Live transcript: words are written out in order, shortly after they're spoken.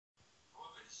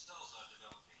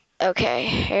Okay,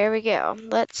 here we go.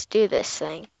 Let's do this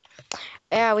thing.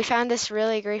 Yeah, we found this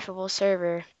really griefable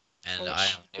server. And I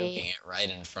Which am nuking it right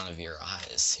in front of your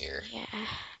eyes here. yeah,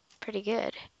 pretty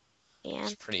good. Yeah.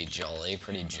 It's pretty jolly,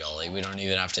 pretty jolly. We don't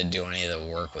even have to do any of the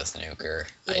work with Nuker.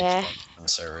 I Yeah. love when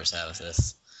servers have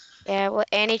this. Yeah, well,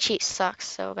 anti-cheat sucks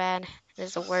so bad. It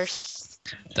is the worst.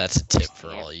 That's a tip Worst for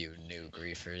thing ever. all you new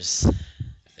griefers.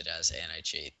 If it has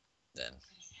anti-cheat, then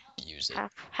use it.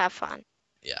 Have fun.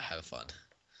 Yeah, have fun.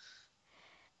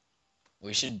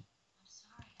 We should.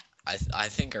 I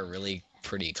think a really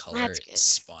pretty color That's is good.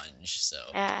 sponge. So.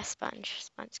 Yeah, sponge.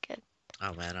 Sponge good.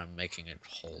 Oh man, I'm making a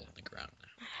hole in the ground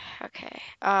now. Okay.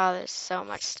 Oh, there's so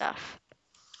much stuff.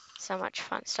 So much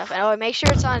fun stuff. And oh, make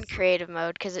sure it's on creative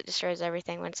mode because it destroys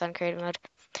everything when it's on creative mode.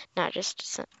 Not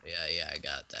just. Yeah, I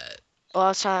got that. Well, I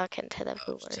was talking to the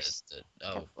Oh, boomers. The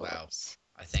oh wow. boomers.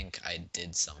 I think I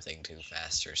did something too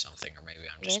fast or something, or maybe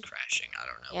I'm just Good. crashing. I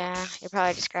don't know. Yeah, you're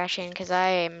probably just crashing because I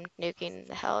am nuking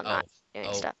the hell, Oh, not doing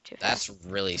oh, stuff too that's fast.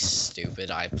 really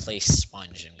stupid. I placed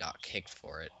sponge and got kicked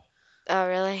for it. Oh,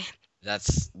 really?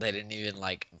 They didn't even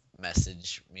like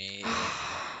message me.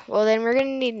 Well, then we're gonna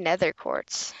need nether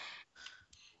quartz.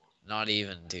 Not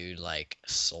even, dude, like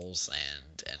soul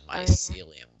sand and Oh,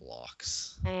 mycelium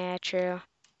blocks. yeah, true.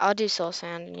 I'll do soul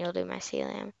sand and you'll do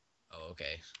mycelium. Oh,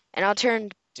 okay. And I'll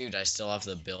turn Dude, I still have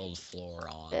the build floor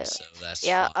on, build. so that's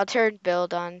Yeah, fine. I'll turn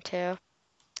build on too.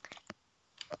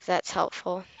 If that's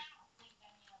helpful.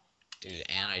 Dude,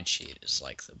 anti-cheat is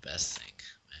like the best thing,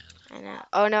 man. I know.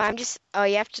 Oh no, I'm just. Oh,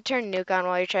 you have to turn nuke on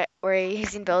while you're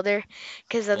using builder,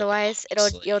 because Well, otherwise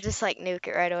obviously. you'll just like nuke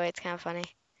it right away. It's kind of funny.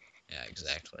 Yeah,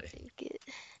 exactly. Nuke it.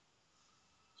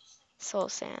 Soul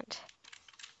sand.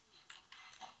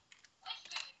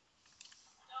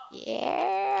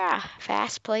 Yeah,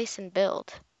 fast place and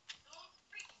build.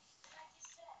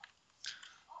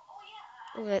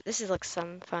 Ooh, looks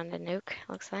some fun to nuke.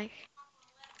 Looks like.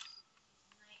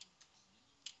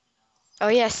 Oh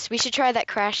yes, we should try that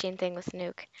crashing thing with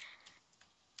nuke.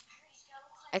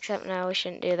 Except no, we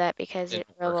shouldn't do that because it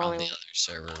Didn't will work on only. the other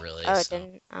server really, Oh, it so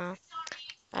didn't. Oh,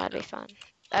 I that'd be know. fun.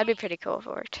 That'd be pretty cool if it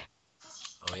worked.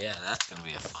 Oh yeah, that's gonna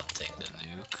be a fun thing to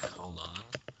nuke. Hold on.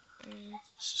 Mm.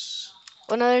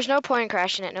 Well, no, there's no point in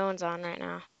crashing it. No one's on right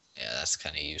now. Yeah, that's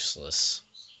kind of useless.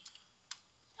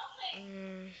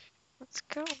 Let's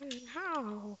go.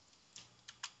 How?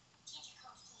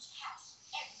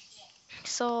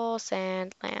 Soul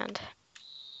sand land.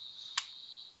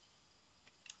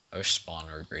 Our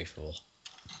spawner griefable.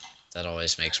 That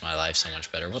always makes my life so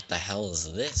much better. What the hell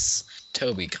is this?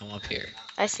 Toby, come up here.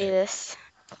 I see Here. this.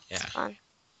 Yeah. It's fun.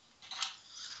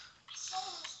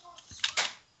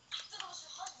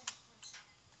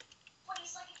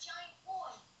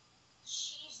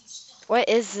 What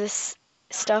is this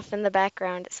stuff in the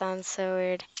background? It sounds so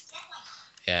weird.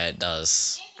 Yeah, it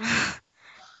does.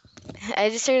 I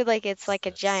just heard like it's like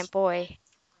a giant boy.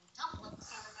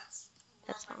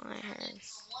 That's all I heard.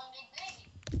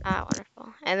 Ah,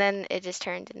 wonderful. And then it just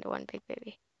turned into one big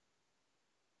baby.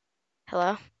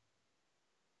 Hello?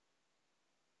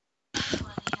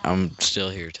 I'm still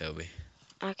here, Toby.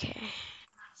 Okay.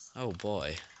 Oh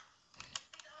boy.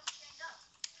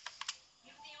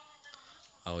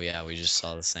 Oh yeah, we just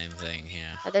saw the same thing,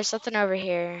 yeah. There's something over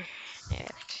here.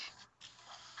 Nuked.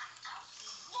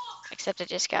 Except it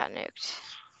just got nuked.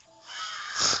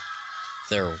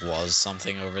 There was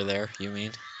something over there, you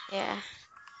mean? Yeah.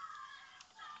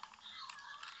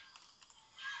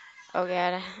 Oh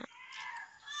god.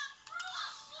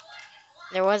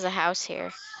 There was a house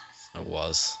here. It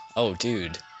was. Oh,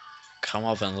 dude. Come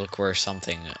up and look where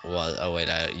something was. Oh, wait,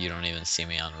 you don't even see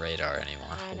me on radar anymore.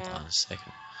 I Hold know. on a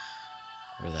second.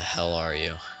 Where the hell are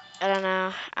you? I don't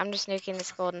know. I'm just nuking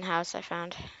this golden house I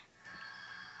found.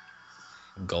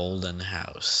 Golden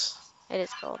house. It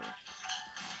is golden.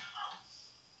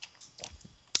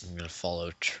 I'm gonna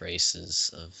follow traces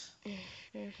of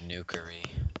Mm-hmm. nukery.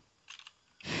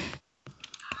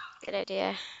 Good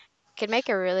idea. Could make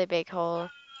a really big hole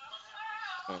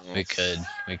in We this.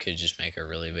 could just make a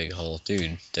really big hole.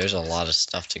 Dude, there's a lot of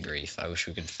stuff to grief. I wish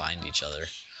we could find each other.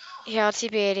 Yeah, I'll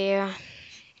TPA to you.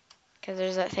 Because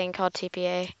there's that thing called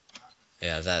TPA.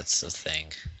 Yeah, that's the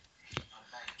thing.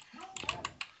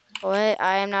 What?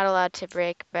 I am not allowed to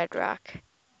break bedrock.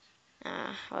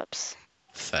 Whoops.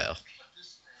 Fail.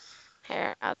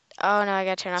 Here. Oh no, I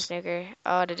gotta turn off nuker.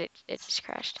 Oh, it just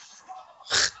crashed.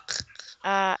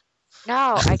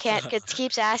 No, I can't. It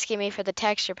keeps asking me for the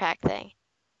texture pack thing.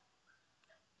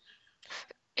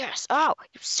 Yes. Oh,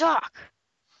 you suck.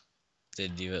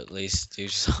 Did you at least do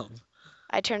some?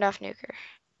 I turned off nuker.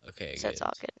 Okay, So good. it's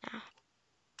all good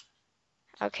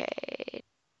now. Okay.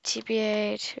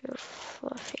 TPA to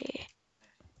Fluffy.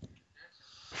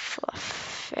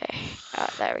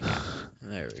 There we go.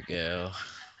 There we go.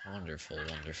 Wonderful,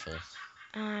 wonderful.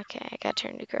 Okay, I got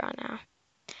turned to grow now.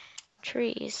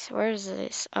 Trees. Where's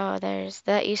this? Oh,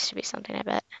 that used to be something, I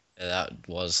bet. Yeah, that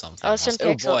was something Oh, some once.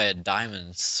 Oh pixel. boy, a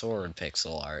diamond sword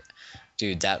pixel art.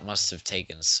 Dude, that must have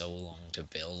taken so long to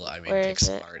build. I mean, Where is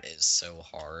pixel it? art is so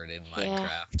hard in Yeah.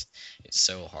 Minecraft. It's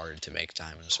so hard to make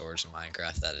diamond swords in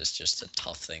Minecraft. That is just a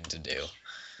tough thing to do.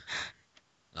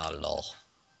 Not at all.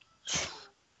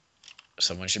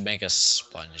 Someone should make a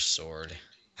sponge sword.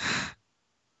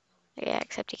 Yeah,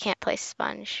 except you can't place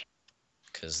sponge.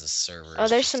 Because the server Oh,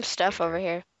 is there's just some a stuff over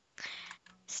hater. here.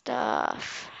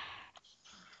 Stuff.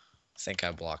 I think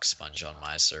I blocked sponge on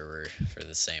my server for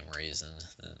the same reason.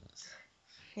 And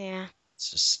Yeah.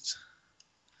 it's just...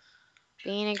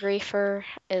 Being a griefer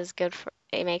is good for,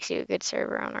 it makes you a good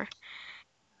server owner.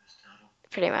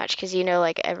 Pretty much, because you know,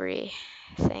 like, everything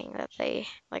that they,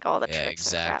 like, all the Yeah, tricks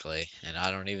and crap. exactly. And I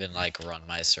don't even like run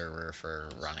my server for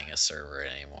running a server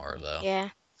anymore, though. Yeah.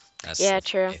 That's Yeah, the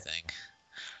true. funny thing.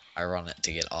 I run it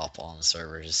to get up on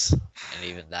servers, and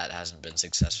even that hasn't been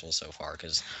successful so far.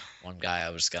 Because one guy I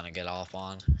was gonna get off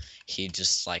on, he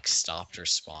just like stopped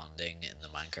responding in the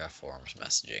Minecraft forums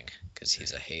messaging because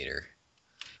he's a hater.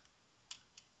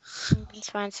 Let's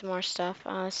find some more stuff.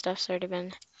 Oh, this stuff's already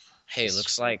been Hey, looks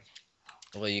destroyed. like,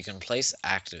 well, you can place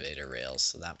activator rails,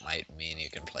 so that might mean you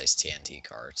can place TNT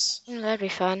carts. That'd be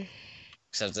fun.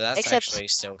 Except that's Except, actually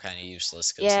still kind of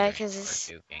useless yeah, considering because our this,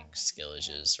 nuking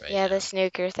skillages right yeah, now this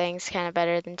nuker thing's kind of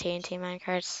better than TNT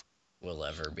minecarts. will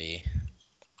ever be.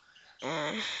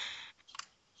 Eh.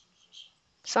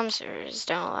 Some servers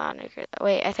don't allow nuker.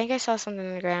 Wait, I think I saw something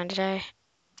in the ground today.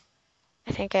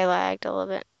 I think I lagged a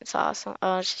little bit. Saw some.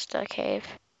 Oh, it's just a cave.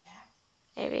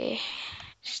 Maybe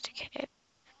just a cave.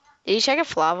 Did you check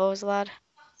if lava was allowed?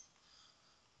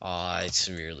 I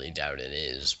severely doubt it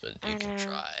is, but you I can know.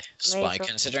 try. May as well.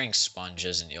 Considering sponge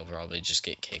isn't, you'll probably just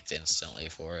get kicked instantly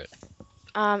for it.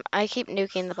 I keep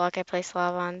nuking the block I place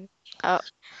lava on. Oh,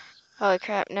 holy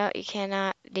crap! No, you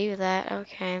cannot do that.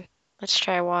 Okay, let's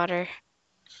try water.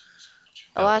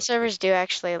 A Oh, lot of okay. servers do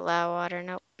actually allow water.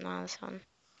 Nope, not this one.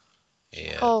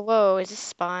 Yeah. Oh, whoa, is this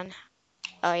spawn?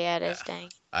 Oh yeah, it Yeah. is. Dang.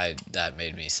 That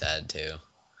made me sad too.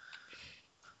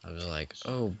 I was like,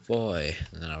 oh boy.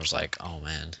 And then I was like, oh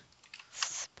man.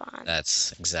 Spawn.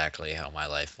 That's exactly how my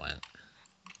life went.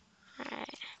 All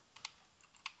right.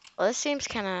 Well, this seems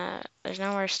kind of. There's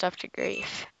no more stuff to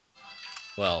grief.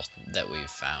 Well, that we've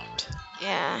found.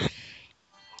 Yeah.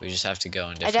 We just have to go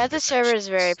in I different doubt the server is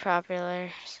very directions. popular.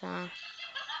 So.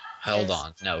 Hold Cause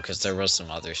on. No, because there was some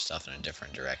other stuff in a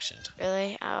different direction.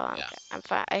 really, oh, Yeah. I'm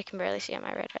fine. I can barely see on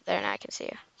my red. There, now I can see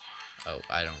you. Oh,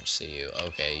 I don't see you.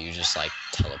 Okay, you just like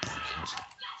teleported.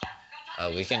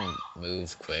 Oh, we can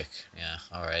move quick. Yeah,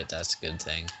 alright, that's a good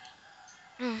thing.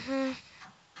 Mhm.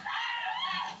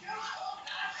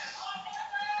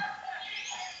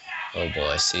 Oh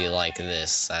boy, see, like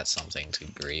this, that's something to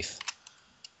grief.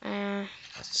 Uh,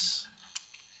 That's...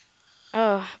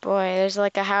 oh boy, there's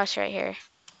like a house right here.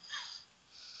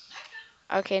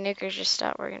 Okay, Nuker's just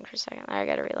stopped working for a second. I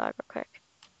gotta relog real quick.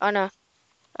 Oh no.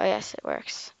 Oh yes, it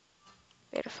works.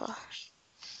 Beautiful.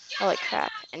 Holy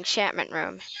crap. Enchantment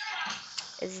room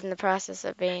is in the process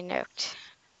of being nuked.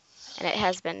 And it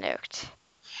has been nuked.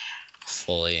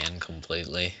 fully and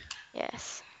completely.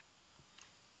 Yes.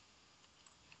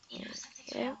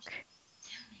 Nuke.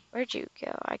 Where'd you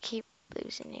go? I keep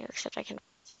losing you, except I can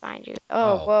find you.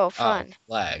 Oh, Oh, whoa, oh, fun.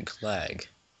 lag.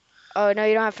 Oh no,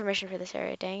 you don't have permission for this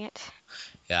area, dang it.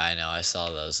 Yeah, I know, I saw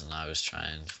those and I was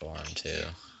trying for them too.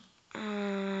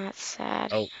 That's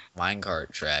sad. Oh,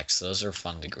 minecart tracks, those are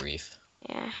fun to grief.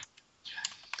 Yeah.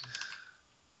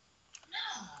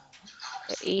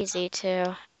 They're easy too.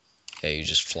 Yeah, you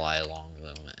just fly along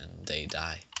them and they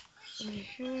die.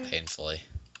 Hmm. Painfully.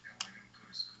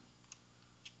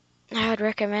 I would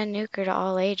recommend Nuker to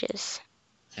all ages.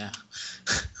 Yeah.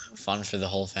 Fun for the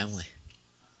whole family.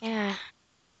 Yeah.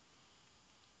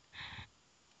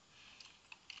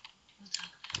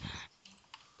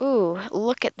 Ooh,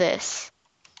 look at this.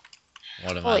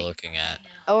 What am I Holy, looking at?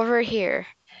 over here.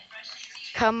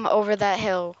 Come over that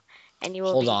hill and you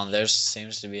will Hold be. on, there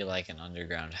seems to be like an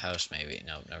underground house maybe.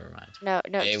 Nope, never mind. No,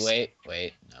 no, Hey, just.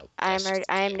 wait. Nope, that's just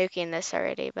a I am cave. nuking this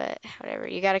already, but whatever.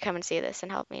 You gotta come and see this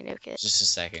and help me nuke it. Just a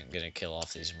second, gonna kill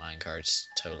off these minecarts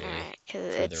totally Alright,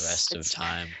 because for the rest of it's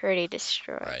time. pretty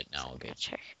destroyed. Alright, now So I'll I'm gonna get...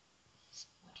 check.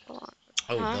 Hold on.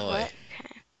 Oh Huh? boy. What?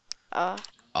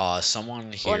 Okay. Someone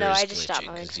Well, here no, is I just stopped glitching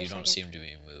moving because for a you don't second. seem to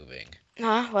be moving.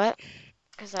 Huh? What?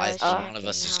 Because I I was think checking one of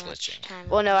us is how much glitching. time.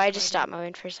 Well, no, I just stopped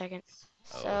moving for a second.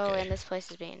 Oh, So, okay. and this place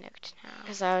is being nuked now.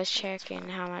 Because I was checking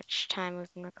how much time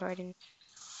we've been recording.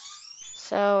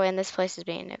 So, and this place is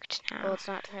being nuked now. Well, it's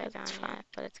not quite gone yet,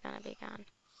 but it's gonna be gone.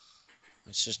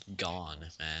 It's just gone,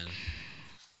 man.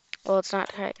 Well, it's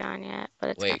not quite gone yet,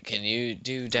 but it's Wait, gonna can you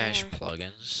do dash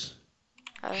plugins?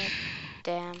 be.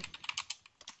 Damn.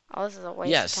 Oh, this is a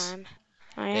waste Yes. of time.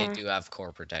 Oh, They yeah. do have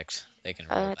core protect. They can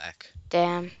roll back.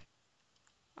 Damn.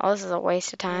 Oh, this is a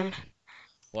waste of time.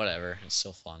 Whatever, it's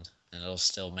still fun. And it'll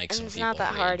still make And some it's people not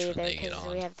that hard rage when either, they get because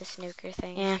on. we have the snooker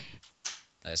thing. Yeah.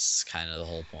 That's kind of the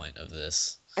whole point of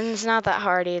this. And it's not that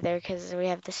hard either, because we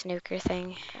have the snooker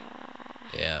thing.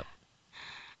 Yeah.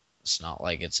 It's not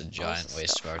like it's a giant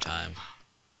waste of our time.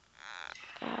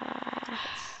 Let's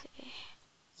see.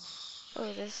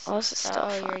 Oh, this is still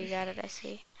fun. You already got it, I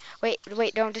see. Wait,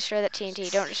 don't destroy that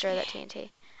TNT. Don't destroy that TNT.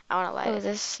 I want to light it. Oh,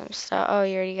 this is some stuff. Oh,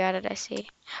 you already got it, I see.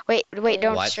 Wait,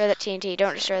 don't What? destroy that TNT.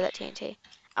 Don't destroy that TNT.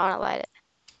 I want to light it.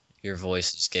 Your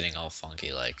voice is getting all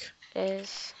funky, like. It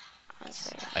is.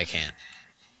 I can't.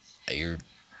 You're.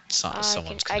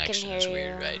 Someone's connection is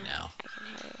weird right now.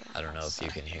 I don't know if you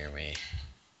can hear me.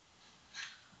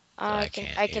 But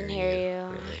I can hear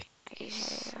you. Really? I can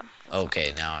hear you.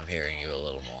 Okay, now I'm hearing you a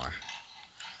little more.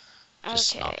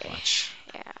 Just not much.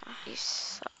 Yeah.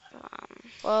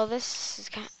 Well, this is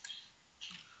kind.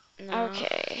 No.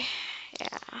 Okay. Yeah.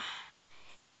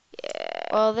 Yeah.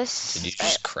 Well, this. Did you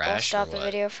just crash? We'll stop or the what?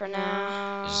 video for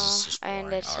now. Is this just boring?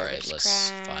 Alright, let's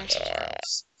find somewhere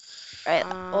else. Right,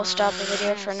 we'll stop the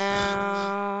video for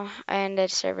now. And the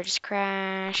server just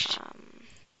crashed.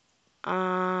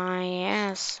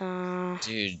 Yeah, so.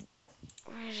 Dude,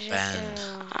 Ben,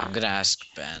 I'm gonna ask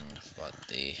Ben what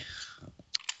is.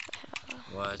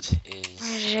 Where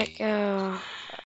did it go?